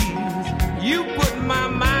You put my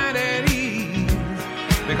mind at ease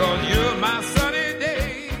because you're my sunny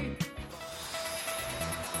day.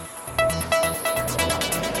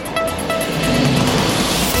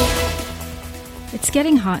 It's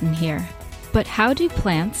getting hot in here, but how do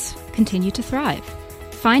plants continue to thrive?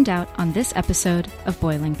 Find out on this episode of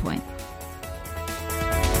Boiling Point.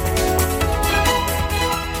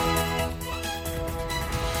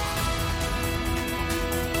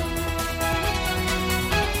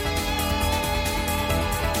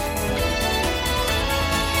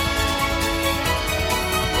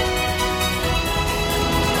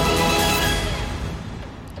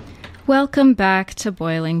 Welcome back to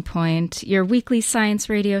Boiling Point, your weekly science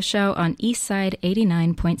radio show on Eastside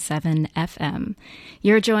 89.7 FM.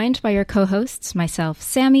 You're joined by your co-hosts, myself,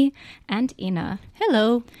 Sammy, and Ina.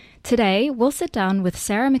 Hello. Today, we'll sit down with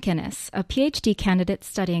Sarah McInnes, a PhD candidate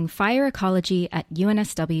studying fire ecology at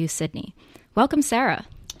UNSW Sydney. Welcome, Sarah.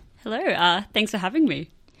 Hello. Thanks for having me.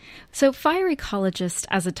 So, fire ecologist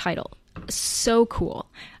as a title, so cool.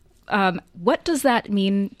 What does that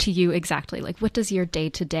mean to you exactly? Like, what does your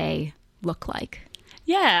day-to-day look like?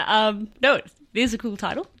 Yeah, no, it is a cool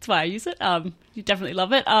title. That's why I use it. You definitely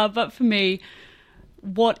love it. But for me,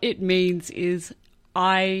 what it means is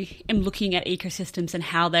I am looking at ecosystems and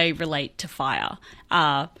how they relate to fire.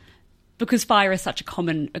 Because fire is such a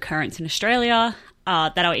common occurrence in Australia,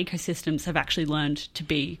 that our ecosystems have actually learned to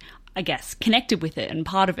be, I guess, connected with it and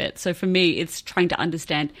part of it. So for me, it's trying to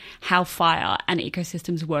understand how fire and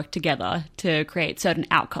ecosystems work together to create certain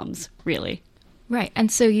outcomes, really. Right.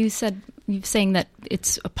 And so you're saying that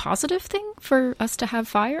it's a positive thing for us to have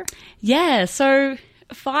fire? Yeah. So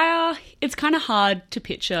fire, it's kind of hard to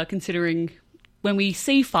picture considering when we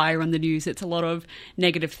see fire on the news, it's a lot of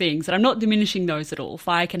negative things. And I'm not diminishing those at all.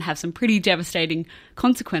 Fire can have some pretty devastating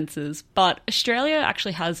consequences. But Australia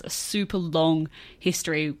actually has a super long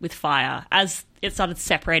history with fire. As it started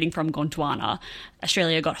separating from Gondwana,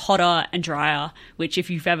 Australia got hotter and drier, which if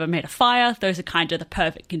you've ever made a fire, those are kind of the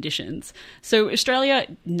perfect conditions. So Australia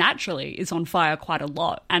naturally is on fire quite a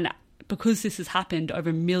lot. And because this has happened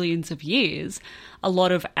over millions of years, a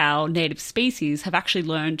lot of our native species have actually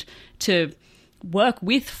learned to work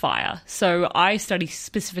with fire. So I study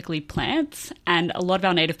specifically plants, and a lot of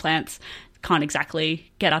our native plants can't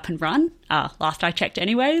exactly get up and run, last I checked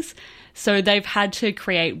anyways. So they've had to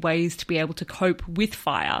create ways to be able to cope with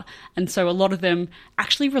fire. And so a lot of them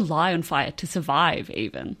actually rely on fire to survive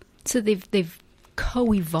even. So they've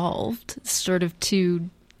co-evolved sort of to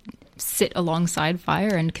sit alongside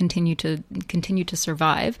fire and continue to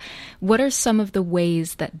survive. What are some of the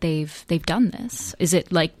ways that they've done this? Is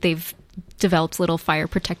it like they've developed little fire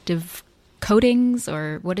protective coatings,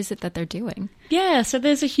 or what is it that they're doing? Yeah, so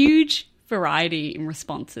there's a huge variety in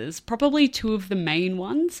responses. Probably two of the main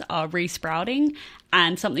ones are resprouting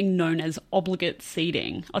and something known as obligate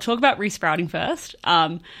seeding. I'll talk about resprouting first,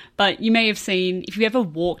 but you may have seen, if you ever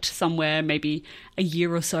walked somewhere maybe a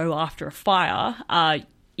year or so after a fire,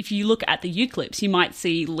 if you look at the eucalypts, you might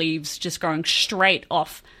see leaves just growing straight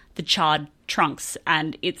off the charred trunks,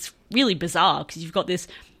 and it's really bizarre because you've got this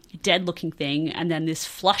dead-looking thing and then this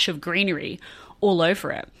flush of greenery all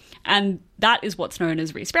over it. And that is what's known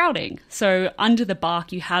as resprouting. So under the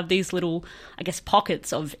bark, you have these little, I guess,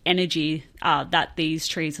 pockets of energy that these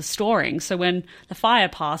trees are storing. So when the fire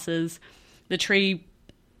passes, the tree,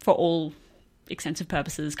 for all extensive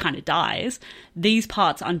purposes, kind of dies. These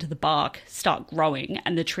parts under the bark start growing,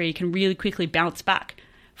 and the tree can really quickly bounce back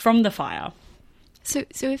from the fire. So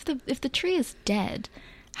if the tree is dead,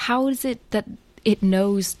 how is it that it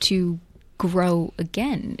knows to grow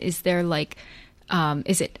again? Is there like,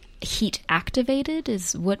 is it heat activated?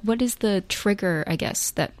 What is the trigger, I guess,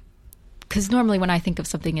 that, because normally when I think of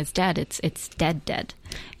something as dead, it's dead.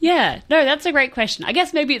 Yeah, no, that's a great question. I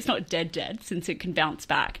guess maybe it's not dead since it can bounce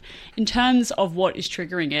back. In terms of what is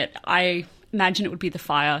triggering it, I imagine it would be the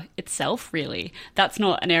fire itself, really. That's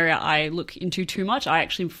not an area I look into too much. I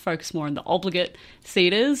actually focus more on the obligate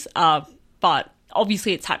seeders, but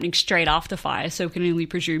obviously it's happening straight after fire, so we can only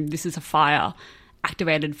presume this is a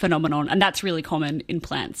fire-activated phenomenon, and that's really common in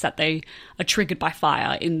plants, that they are triggered by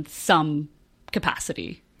fire in some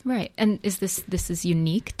capacity. Right. And is this is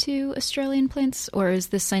unique to Australian plants, or is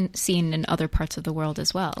this seen in other parts of the world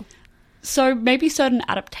as well? So maybe certain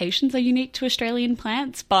adaptations are unique to Australian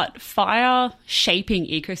plants, but fire shaping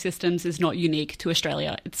ecosystems is not unique to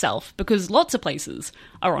Australia itself, because lots of places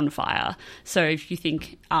are on fire. So if you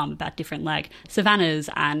think about different like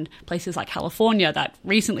savannas and places like California that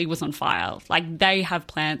recently was on fire, like they have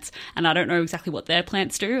plants, and I don't know exactly what their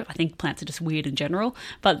plants do. I think plants are just weird in general,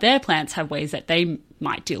 but their plants have ways that they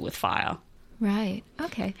might deal with fire. Right.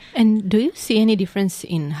 Okay. And do you see any difference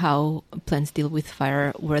in how plants deal with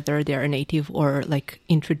fire, whether they are native or like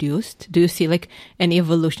introduced? Do you see like any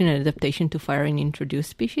evolution and adaptation to fire in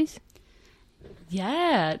introduced species?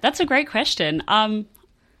 Yeah, that's a great question.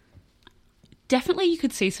 Definitely you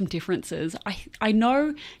could see some differences. I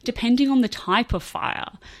know depending on the type of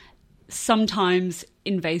fire, sometimes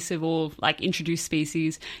invasive or like introduced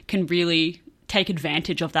species can really take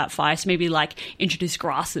advantage of that fire. So maybe like introduce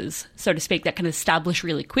grasses, so to speak, that can establish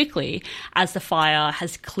really quickly as the fire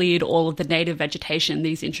has cleared all of the native vegetation.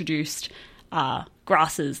 These introduced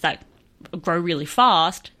grasses that grow really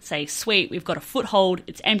fast say, sweet, we've got a foothold,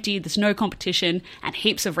 it's empty, there's no competition and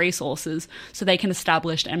heaps of resources, so they can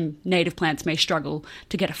establish, and native plants may struggle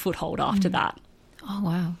to get a foothold after that. Oh,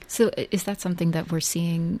 wow. So is that something that we're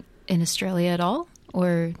seeing in Australia at all?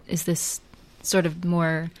 Or is this sort of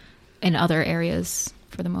more in other areas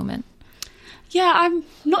for the moment? Yeah, I'm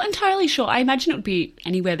not entirely sure. I imagine it would be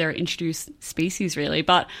anywhere there are introduced species, really.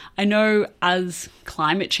 But I know as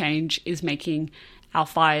climate change is making our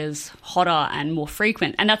fires hotter and more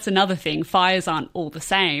frequent, and that's another thing, fires aren't all the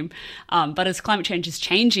same. But as climate change is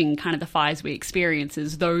changing kind of the fires we experience,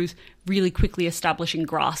 is those really quickly establishing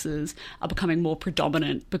grasses are becoming more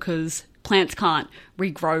predominant because plants can't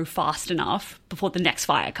regrow fast enough before the next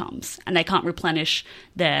fire comes, and they can't replenish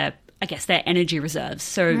their energy reserves.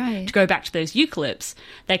 So Right. to go back to those eucalypts,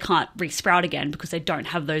 they can't resprout again because they don't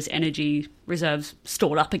have those energy reserves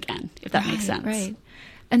stored up again, if that makes sense. Right.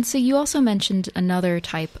 And so you also mentioned another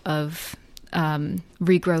type of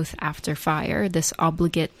regrowth after fire, this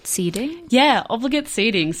obligate seeding. Yeah, obligate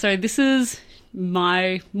seeding. So this is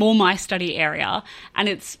my study area, and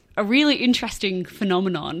it's a really interesting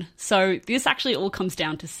phenomenon. So this actually all comes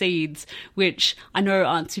down to seeds, which I know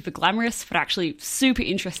aren't super glamorous, but actually super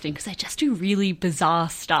interesting because they just do really bizarre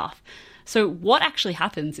stuff. So what actually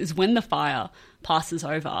happens is when the fire passes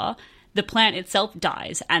over, the plant itself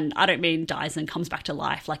dies, and I don't mean dies and comes back to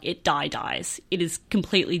life, like it dies. It is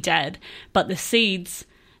completely dead, but the seeds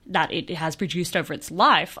that it has produced over its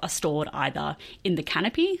life are stored either in the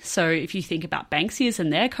canopy, so if you think about Banksias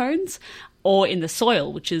and their cones, or in the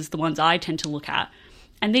soil, which is the ones I tend to look at.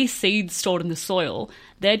 And these seeds stored in the soil,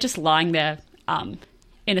 they're just lying there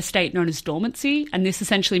in a state known as dormancy, and this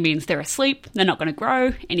essentially means they're asleep, they're not going to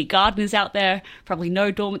grow. Any gardeners out there probably know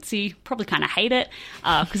dormancy, probably kind of hate it,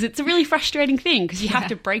 because it's a really frustrating thing, because you have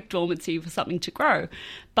to break dormancy for something to grow.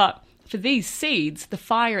 But for these seeds, the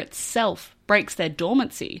fire itself breaks their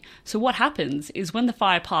dormancy. So what happens is when the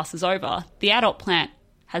fire passes over, the adult plant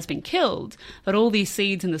has been killed, but all these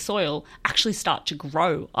seeds in the soil actually start to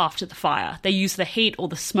grow after the fire. They use the heat or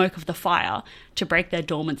the smoke of the fire to break their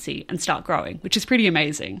dormancy and start growing, which is pretty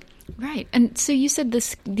amazing. Right. And so you said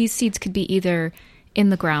these seeds could be either in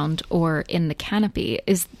the ground or in the canopy.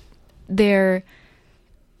 Is there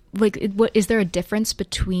a difference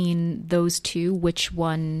between those two? Which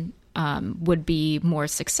one would be more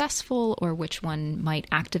successful, or which one might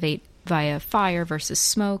activate via fire versus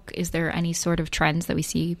smoke? Is there any sort of trends that we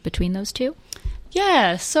see between those two?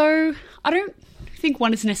 Yeah, so I don't think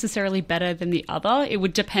one is necessarily better than the other. It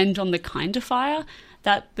would depend on the kind of fire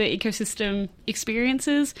that the ecosystem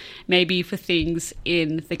experiences. Maybe for things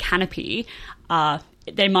in the canopy,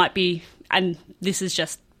 they might be, and this is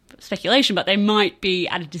just speculation, but they might be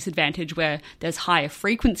at a disadvantage where there's higher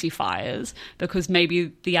frequency fires because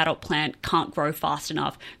maybe the adult plant can't grow fast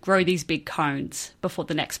enough, grow these big cones before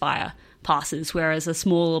the next fire passes, whereas a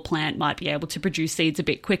smaller plant might be able to produce seeds a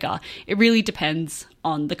bit quicker. It really depends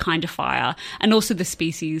on the kind of fire and also the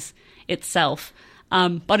species itself.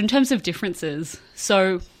 But in terms of differences,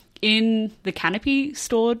 so in the canopy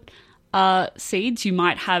stored seeds, you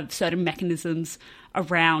might have certain mechanisms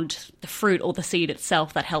around the fruit or the seed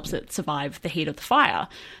itself that helps it survive the heat of the fire.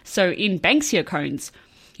 So in Banksia cones,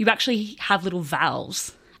 you actually have little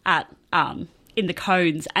valves in the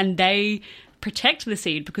cones, and they protect the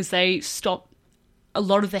seed because they stop a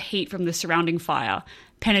lot of the heat from the surrounding fire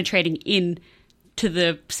penetrating in to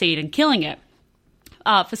the seed and killing it.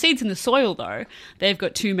 For seeds in the soil, though, they've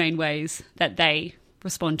got two main ways that they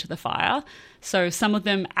respond to the fire. So some of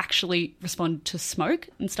them actually respond to smoke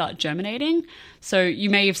and start germinating. So you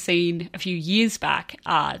may have seen a few years back,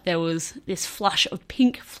 there was this flush of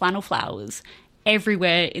pink flannel flowers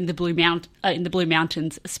everywhere in the Blue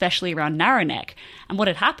Mountains, especially around Narrowneck. And what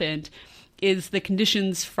had happened is the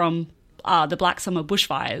conditions from the Black Summer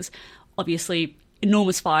bushfires, obviously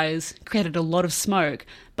enormous fires, created a lot of smoke,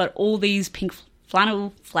 but all these pink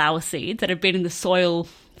flannel flower seeds that have been in the soil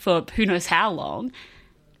for who knows how long,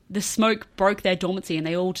 the smoke broke their dormancy and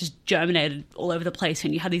they all just germinated all over the place,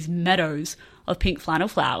 and you had these meadows of pink flannel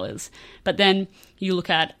flowers. But then you look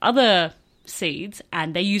at other seeds,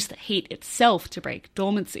 and they use the heat itself to break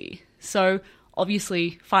dormancy. So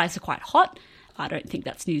obviously fires are quite hot. I don't think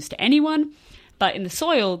that's news to anyone. But in the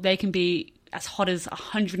soil, they can be as hot as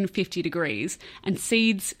 150 degrees, and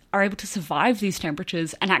seeds are able to survive these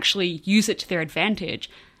temperatures and actually use it to their advantage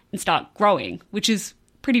and start growing, which is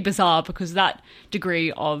pretty bizarre because that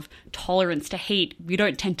degree of tolerance to heat we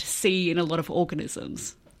don't tend to see in a lot of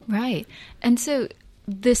organisms. Right. And so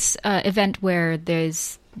this event where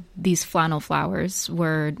there's these flannel flowers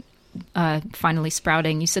were finally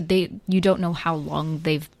sprouting, you said you don't know how long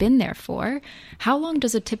they've been there for. How long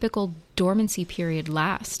does a typical dormancy period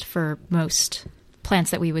last for most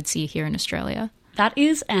plants that we would see here in Australia? That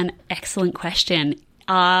is an excellent question.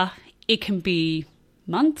 It can be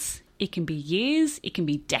months, it can be years, it can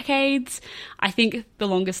be decades. I think the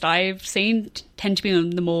longest I've seen tend to be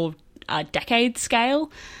on the more decade scale.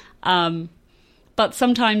 But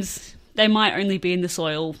sometimes they might only be in the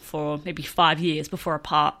soil for maybe 5 years before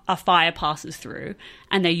a fire passes through,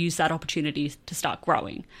 and they use that opportunity to start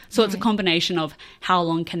growing. So it's a combination of how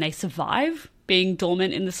long can they survive being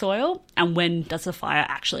dormant in the soil, and when does the fire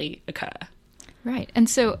actually occur? Right. And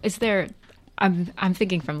so is there, I'm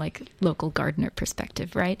thinking from like local gardener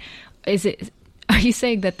perspective, right? Are you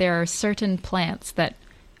saying that there are certain plants that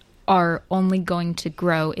are only going to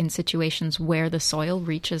grow in situations where the soil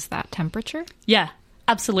reaches that temperature? Yeah,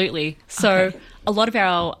 absolutely. So a lot of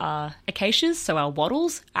our acacias, so our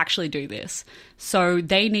wattles, actually do this. So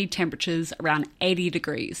they need temperatures around 80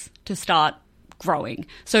 degrees to start growing.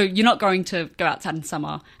 So you're not going to go outside in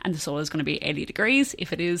summer and the soil is going to be 80 degrees.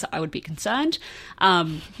 If it is, I would be concerned.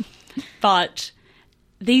 But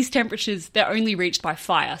these temperatures, they're only reached by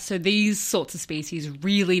fire. So these sorts of species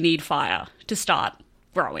really need fire to start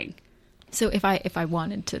growing. So if I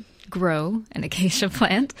wanted to grow an acacia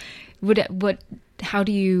plant, how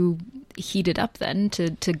do you heat it up then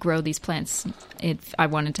to grow these plants if I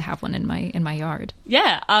wanted to have one in my yard?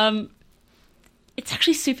 Yeah, it's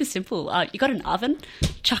actually super simple. You got an oven,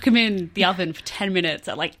 chuck them in the oven for 10 minutes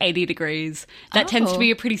at like 80 degrees. That tends to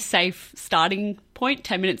be a pretty safe starting point.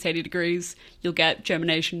 10 minutes, 80 degrees, you'll get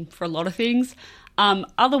germination for a lot of things.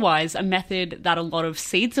 Otherwise, a method that a lot of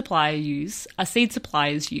seed suppliers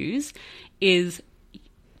use is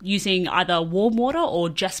using either warm water or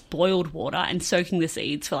just boiled water and soaking the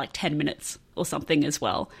seeds for like 10 minutes or something as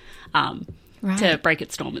well. To break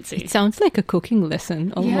its dormancy. It sounds like a cooking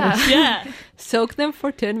lesson almost. Yeah. Soak them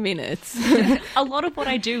for 10 minutes. A lot of what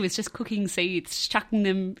I do is just cooking seeds, chucking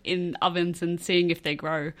them in ovens and seeing if they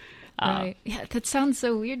grow. Right. Yeah, that sounds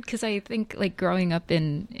so weird because I think like growing up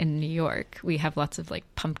in New York, we have lots of like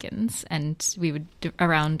pumpkins, and we would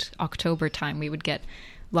around October time we would get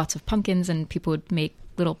lots of pumpkins, and people would make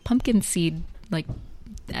little pumpkin seed like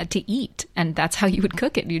to eat, and that's how you would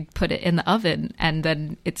cook it. You'd put it in the oven, and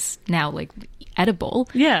then it's now like edible.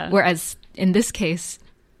 Yeah. Whereas in this case,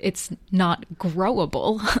 it's not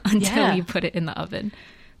growable until you put it in the oven.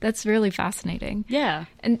 That's really fascinating. Yeah.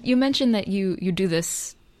 And you mentioned that you do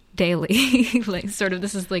this daily, like sort of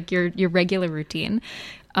this is like your regular routine.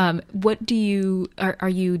 What do you are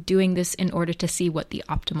you doing this in order to see what the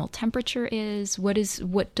optimal temperature is? What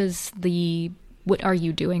are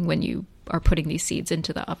you doing when you are putting these seeds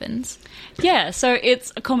into the ovens? Yeah, so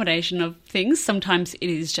it's a combination of things. Sometimes it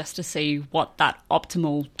is just to see what that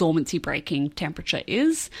optimal dormancy breaking temperature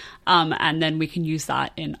is, and then we can use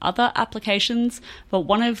that in other applications. But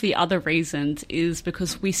one of the other reasons is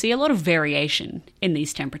because we see a lot of variation in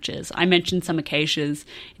these temperatures. I mentioned some acacias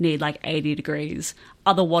need like 80 degrees.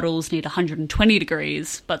 Other wattles need 120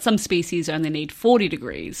 degrees, but some species only need 40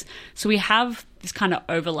 degrees. So we have this kind of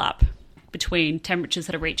overlap between temperatures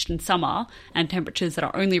that are reached in summer and temperatures that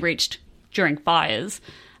are only reached during fires.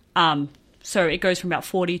 So it goes from about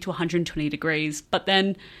 40 to 120 degrees, but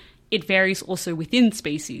then it varies also within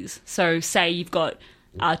species. So say you've got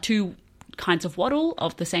two kinds of wattle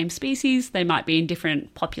of the same species. They might be in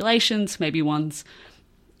different populations. Maybe one's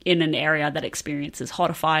in an area that experiences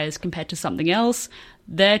hotter fires compared to something else.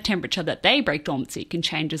 Their temperature that they break dormancy can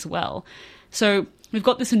change as well. So we've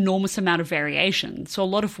got this enormous amount of variation. So a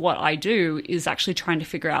lot of what I do is actually trying to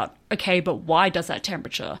figure out, okay, but why does that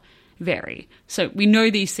temperature vary? So we know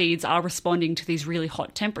these seeds are responding to these really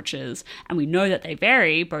hot temperatures, and we know that they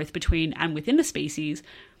vary both between and within a species.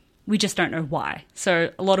 We just don't know why.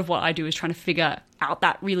 So a lot of what I do is trying to figure out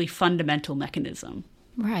that really fundamental mechanism.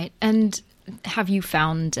 Right. And have you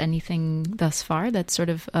found anything thus far that's sort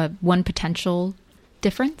of one potential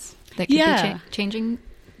difference that could be changing?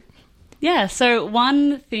 Yeah, so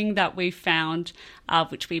one thing that we found,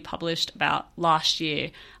 which we published about last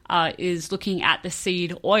year, is looking at the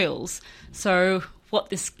seed oils. So what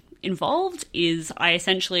this involved is I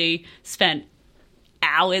essentially spent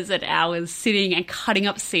hours and hours sitting and cutting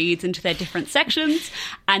up seeds into their different sections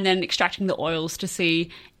and then extracting the oils to see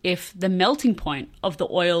if the melting point of the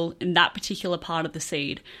oil in that particular part of the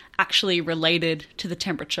seed actually related to the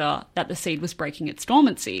temperature that the seed was breaking its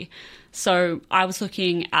dormancy. So I was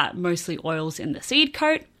looking at mostly oils in the seed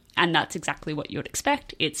coat, and that's exactly what you would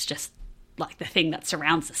expect. It's just like the thing that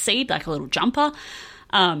surrounds the seed, like a little jumper.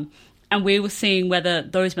 And we were seeing whether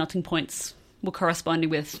those melting points were corresponding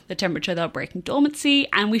with the temperature they were breaking dormancy,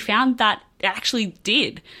 and we found that it actually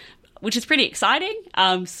did, which is pretty exciting.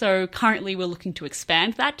 So currently we're looking to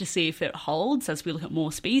expand that to see if it holds as we look at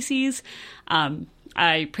more species.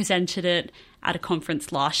 I presented it at a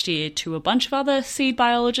conference last year to a bunch of other seed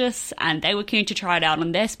biologists, and they were keen to try it out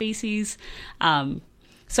on their species.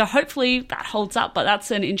 So hopefully that holds up, but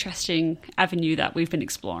that's an interesting avenue that we've been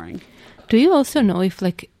exploring. Do you also know if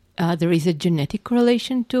there is a genetic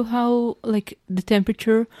correlation to how the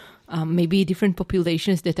temperature, maybe different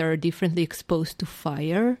populations that are differently exposed to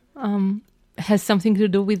fire, has something to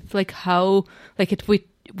do with how at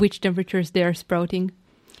which temperatures they are sprouting?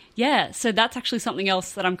 Yeah, so that's actually something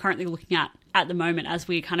else that I'm currently looking at the moment as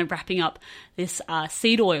we're kind of wrapping up this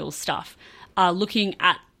seed oil stuff, looking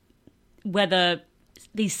at whether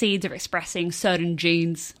these seeds are expressing certain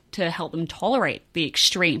genes to help them tolerate the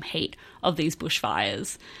extreme heat of these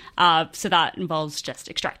bushfires. So that involves just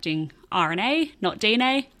extracting RNA, not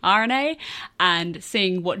DNA, RNA, and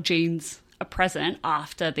seeing what genes are present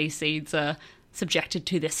after these seeds are subjected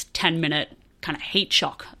to this 10-minute kind of heat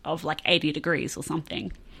shock of 80 degrees or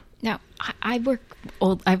something. Now, I've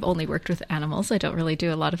only worked with animals. I don't really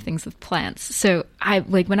do a lot of things with plants. So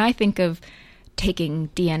when I think of taking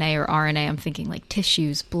DNA or RNA, I'm thinking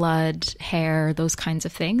tissues, blood, hair, those kinds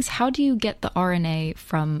of things. How do you get the RNA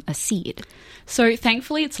from a seed? So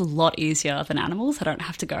thankfully, it's a lot easier than animals. I don't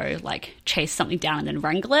have to go chase something down and then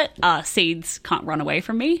wrangle it. Seeds can't run away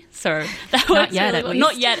from me. So that works really well.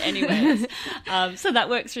 Not yet, anyways. So that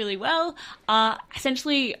works really well.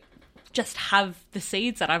 Essentially, just have the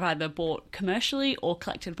seeds that I've either bought commercially or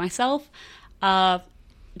collected myself,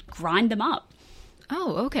 grind them up.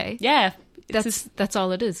 Oh, okay. Yeah. That's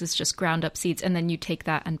all it is. It's just ground up seeds. And then you take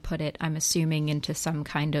that and put it, I'm assuming, into some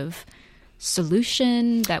kind of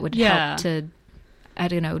solution that would help to,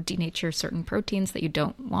 denature certain proteins that you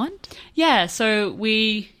don't want. Yeah. So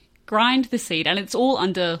we grind the seed, and it's all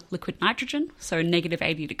under liquid nitrogen, so negative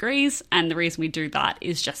 80 degrees. And the reason we do that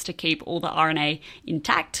is just to keep all the RNA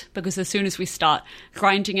intact, because as soon as we start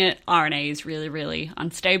grinding it, RNA is really, really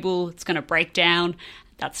unstable. It's going to break down.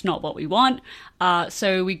 That's not what we want.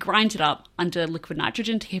 So we grind it up under liquid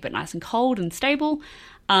nitrogen to keep it nice and cold and stable.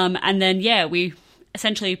 And then, we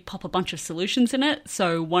essentially pop a bunch of solutions in it.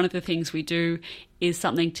 So one of the things we do is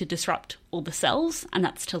something to disrupt all the cells, and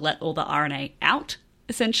that's to let all the RNA out,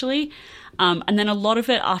 essentially. And then a lot of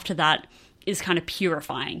it after that is kind of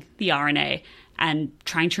purifying the RNA and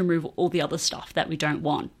trying to remove all the other stuff that we don't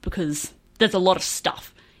want, because there's a lot of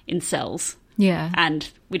stuff in cells. Yeah. And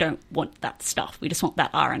we don't want that stuff. We just want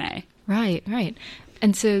that RNA. Right, right.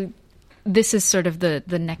 And so this is sort of the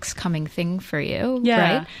next coming thing for you,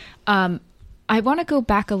 yeah. Right? I want to go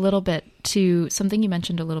back a little bit to something you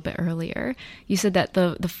mentioned a little bit earlier. You said that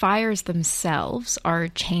the fires themselves are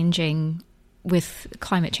changing with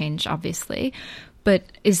climate change, obviously. But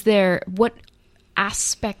what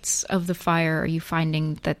aspects of the fire are you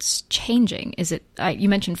finding that's changing? Is it, you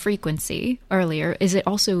mentioned frequency earlier, is it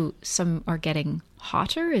also some are getting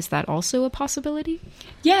hotter? Is that also a possibility?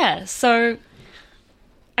 Yeah, so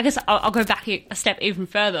I guess I'll go back a step even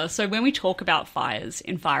further. So when we talk about fires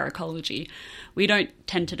in fire ecology, we don't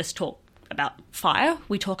tend to just talk about fire,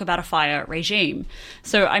 we talk about a fire regime.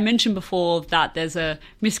 So I mentioned before that there's a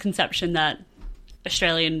misconception that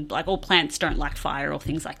all plants don't like fire or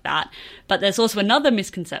things like that. But there's also another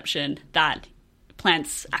misconception that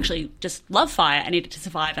plants actually just love fire and need it to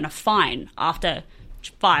survive and are fine after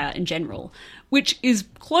fire in general, which is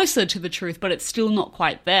closer to the truth, but it's still not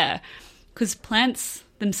quite there. Because plants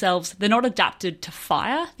themselves, they're not adapted to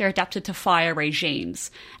fire, they're adapted to fire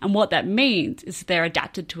regimes. And what that means is they're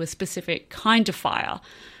adapted to a specific kind of fire.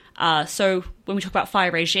 So when we talk about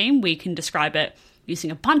fire regime, we can describe it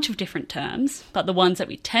using a bunch of different terms, but the ones that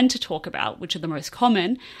we tend to talk about, which are the most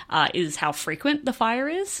common, is how frequent the fire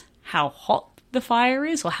is, how hot the fire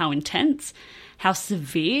is, or how intense, how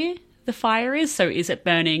severe the fire is. So is it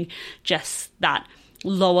burning just that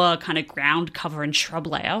lower kind of ground cover and shrub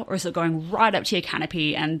layer, or is it going right up to your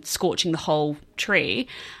canopy and scorching the whole tree?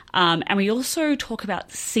 And we also talk about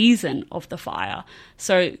the season of the fire.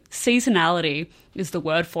 So seasonality is the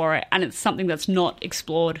word for it, and it's something that's not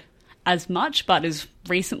explored as much, but has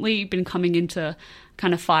recently been coming into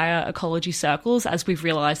kind of fire ecology circles as we've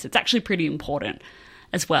realised it's actually pretty important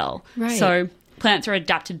as well. Right. So plants are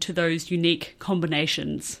adapted to those unique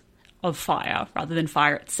combinations of fire rather than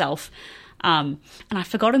fire itself. And I've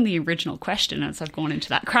forgotten the original question as I've gone into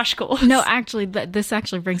that crash course. No, actually, this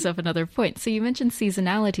actually brings up another point. So you mentioned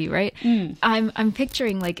seasonality, right? I'm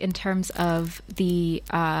picturing, like, in terms of the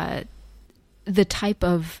type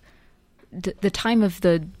of the time of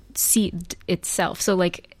the seed itself. So,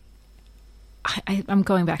 like, I'm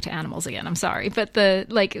going back to animals again. I'm sorry, but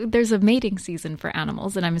there's a mating season for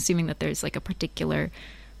animals, and I'm assuming that there's like a particular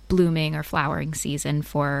blooming or flowering season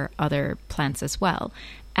for other plants as well.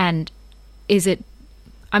 And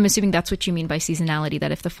I'm assuming that's what you mean by seasonality,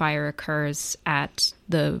 that if the fire occurs at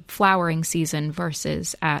the flowering season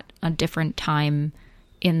versus at a different time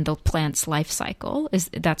in the plant's life cycle,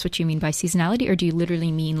 that's what you mean by seasonality? Or do you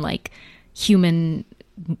literally mean like human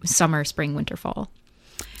summer, spring, winter, fall?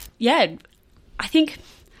 Yeah, I think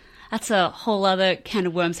that's a whole other can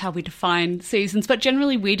of worms, how we define seasons. But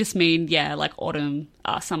generally we just mean, like autumn,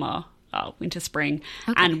 summer, winter, spring.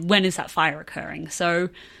 Okay. And when is that fire occurring? So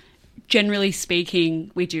generally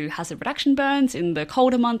speaking, we do hazard reduction burns in the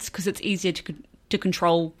colder months because it's easier to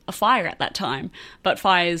control a fire at that time. But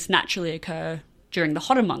fires naturally occur during the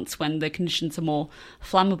hotter months when the conditions are more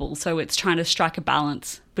flammable. So it's trying to strike a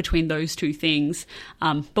balance between those two things.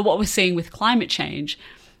 But what we're seeing with climate change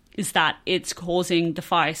is that it's causing the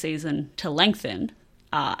fire season to lengthen,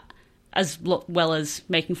 as well as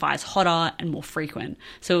making fires hotter and more frequent.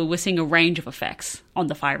 So we're seeing a range of effects on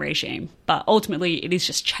the fire regime, but ultimately it is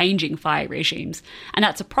just changing fire regimes. And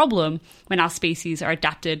that's a problem when our species are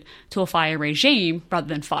adapted to a fire regime rather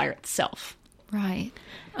than fire itself. Right.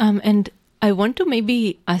 And I want to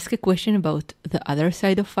maybe ask a question about the other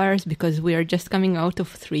side of fires, because we are just coming out of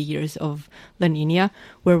 3 years of La Nina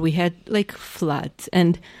where we had like floods.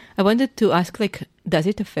 And I wanted to ask, like, does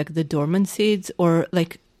it affect the dormant seeds, or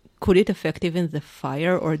like could it affect even the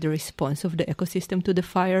fire or the response of the ecosystem to the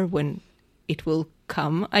fire when it will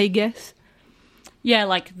come, I guess? Yeah,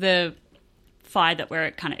 like the fire that we're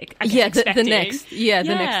kind of expecting. The next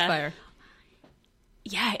fire.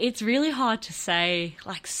 Yeah, it's really hard to say.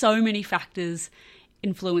 Like, so many factors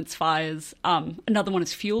influence fires. Another one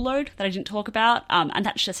is fuel load that I didn't talk about. And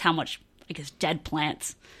that's just how much, I guess, dead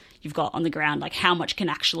plants you've got on the ground, like how much can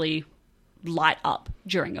actually light up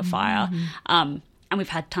during a fire. And we've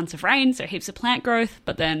had tons of rain, so heaps of plant growth.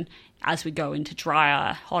 But then as we go into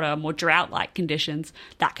drier, hotter, more drought-like conditions,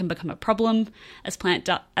 that can become a problem as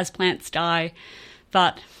plants die.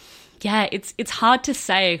 But yeah, it's hard to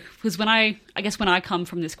say, because when I come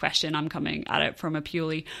from this question, I'm coming at it from a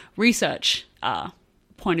purely research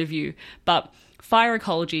point of view. But fire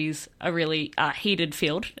ecology is a really heated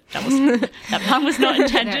field. That pun was not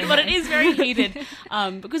intended, but it is very heated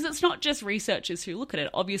because it's not just researchers who look at it.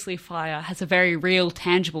 Obviously, fire has a very real,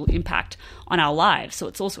 tangible impact on our lives. So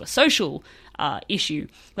it's also a social issue,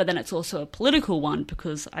 but then it's also a political one,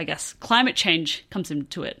 because I guess climate change comes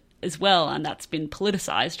into it as well, and that's been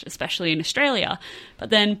politicised, especially in Australia.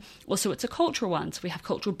 But then also it's a cultural one, so we have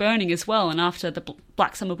cultural burning as well, and after the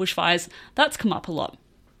Black Summer bushfires, that's come up a lot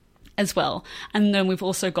as well. And then we've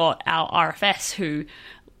also got our RFS who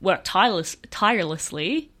work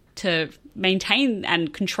tirelessly to maintain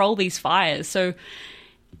and control these fires. So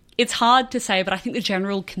it's hard to say, but I think the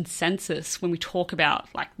general consensus when we talk about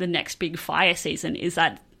like the next big fire season is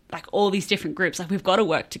that like all these different groups, like we've got to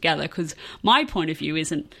work together, because my point of view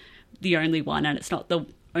isn't the only one, and it's not the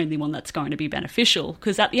only one that's going to be beneficial,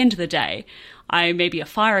 because at the end of the day, I may be a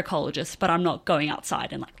fire ecologist, but I'm not going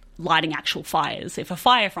outside and like lighting actual fires. If a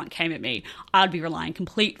fire front came at me, I'd be relying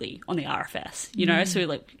completely on the RFS, you know? So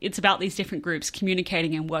like it's about these different groups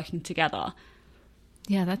communicating and working together.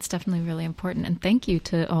 Yeah, that's definitely really important. And thank you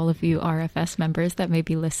to all of you RFS members that may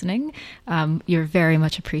be listening. You're very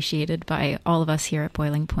much appreciated by all of us here at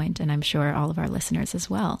Boiling Point, and I'm sure all of our listeners as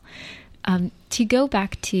well. To go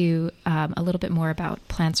back to a little bit more about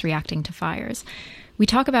plants reacting to fires, we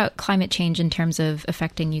talk about climate change in terms of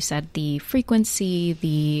affecting, you said, the frequency,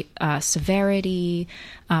 the severity,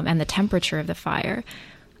 and the temperature of the fire.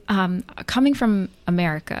 Coming from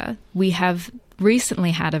America, we have recently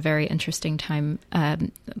had a very interesting time,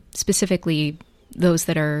 specifically those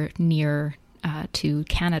that are near to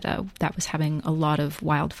Canada, that was having a lot of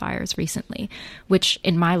wildfires recently, which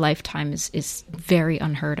in my lifetime is very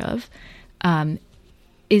unheard of.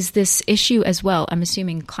 Is this issue as well? I'm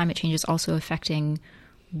assuming climate change is also affecting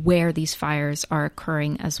where these fires are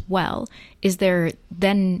occurring as well. Is there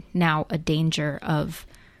then now a danger of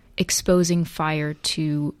exposing fire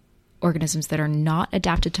to organisms that are not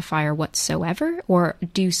adapted to fire whatsoever, or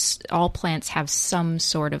do all plants have some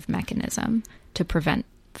sort of mechanism to prevent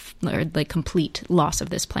or like complete loss of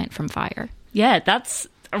this plant from fire? Yeah, that's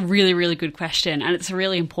a really, really good question. And it's a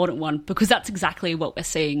really important one because that's exactly what we're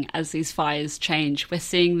seeing as these fires change. We're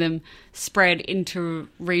seeing them spread into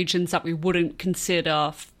regions that we wouldn't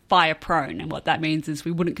consider fire prone. And what that means is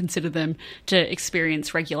we wouldn't consider them to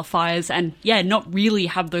experience regular fires and, yeah, not really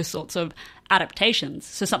have those sorts of adaptations.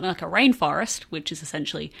 So something like a rainforest, which is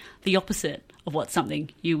essentially the opposite of what something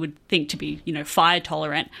you would think to be, fire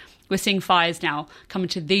tolerant. We're seeing fires now come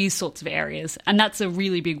into these sorts of areas. And that's a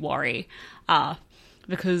really big worry.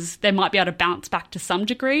 Because they might be able to bounce back to some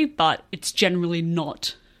degree, but it's generally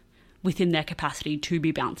not within their capacity to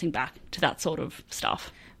be bouncing back to that sort of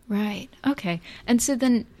stuff. Right. Okay. And so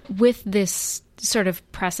then with this sort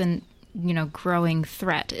of present, growing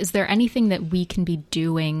threat, is there anything that we can be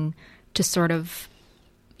doing to sort of,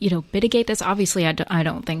 mitigate this? Obviously, I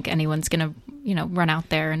don't think anyone's going to, run out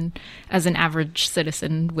there and as an average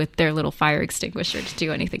citizen with their little fire extinguisher to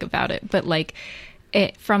do anything about it. But like,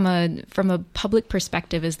 from a public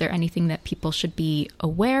perspective, is there anything that people should be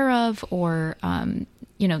aware of or,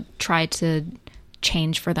 try to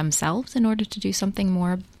change for themselves in order to do something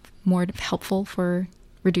more helpful for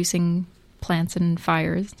reducing plants and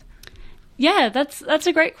fires? Yeah, that's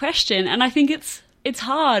a great question. And I think it's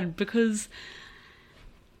hard because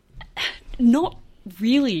not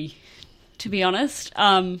really, to be honest.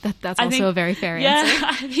 That's also a very fair answer. Yeah,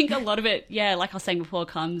 I think a lot of it, like I was saying before,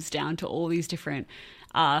 comes down to all these different,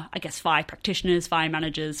 fire practitioners, fire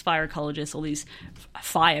managers, fire ecologists, all these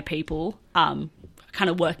fire people kind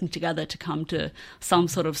of working together to come to some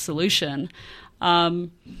sort of solution.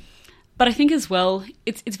 But I think as well,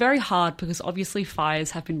 it's very hard because obviously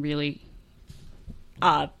fires have been really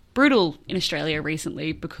brutal in Australia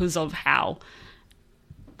recently because of how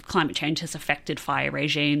climate change has affected fire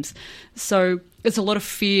regimes. So there's a lot of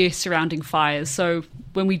fear surrounding fires. So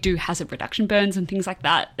when we do hazard reduction burns and things like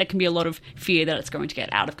that, there can be a lot of fear that it's going to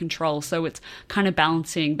get out of control. So it's kind of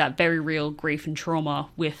balancing that very real grief and trauma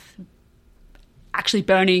with actually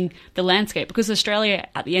burning the landscape. Because Australia,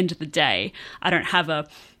 at the end of the day, I don't have a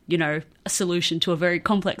solution to a very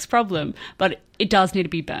complex problem, but it does need to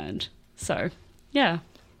be burned. So, yeah.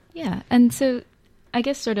 Yeah. And so I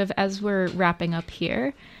guess sort of as we're wrapping up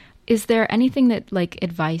here, is there anything that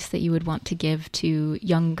advice that you would want to give to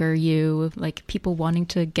younger you, like people wanting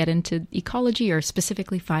to get into ecology or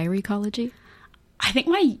specifically fire ecology? I think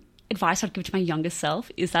my advice I'd give to my younger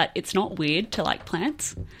self is that it's not weird to like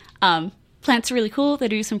plants. Plants are really cool. They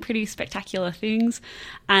do some pretty spectacular things.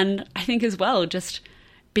 And I think as well, just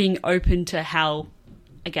being open to how,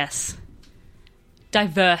 I guess,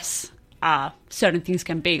 diverse certain things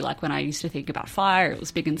can be. Like when I used to think about fire, it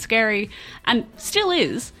was big and scary, and still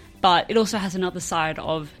is, but it also has another side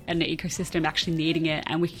of an ecosystem actually needing it,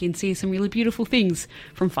 and we can see some really beautiful things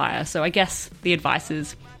from fire. So I guess the advice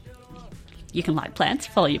is you can like plants,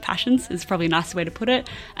 follow your passions is probably a nicer way to put it,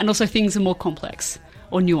 and also things are more complex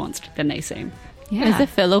or nuanced than they seem. Yeah. As a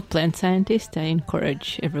fellow plant scientist, I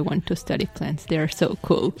encourage everyone to study plants. They are so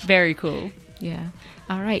cool. Very cool. Yeah.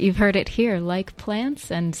 All right. You've heard it here. Like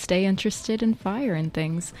plants and stay interested in fire and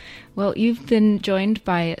things. Well, you've been joined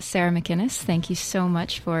by Sarah McInnes. Thank you so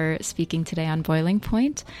much for speaking today on Boiling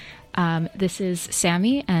Point. This is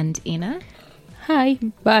Sammy and Ina. Hi.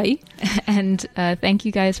 Bye. And thank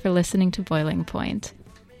you guys for listening to Boiling Point.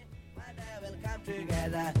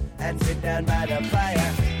 Together and sit down by the fire.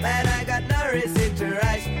 Man, I got no reason to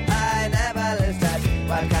rush. I never lose touch.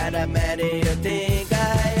 What kind of man do you think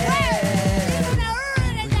I am?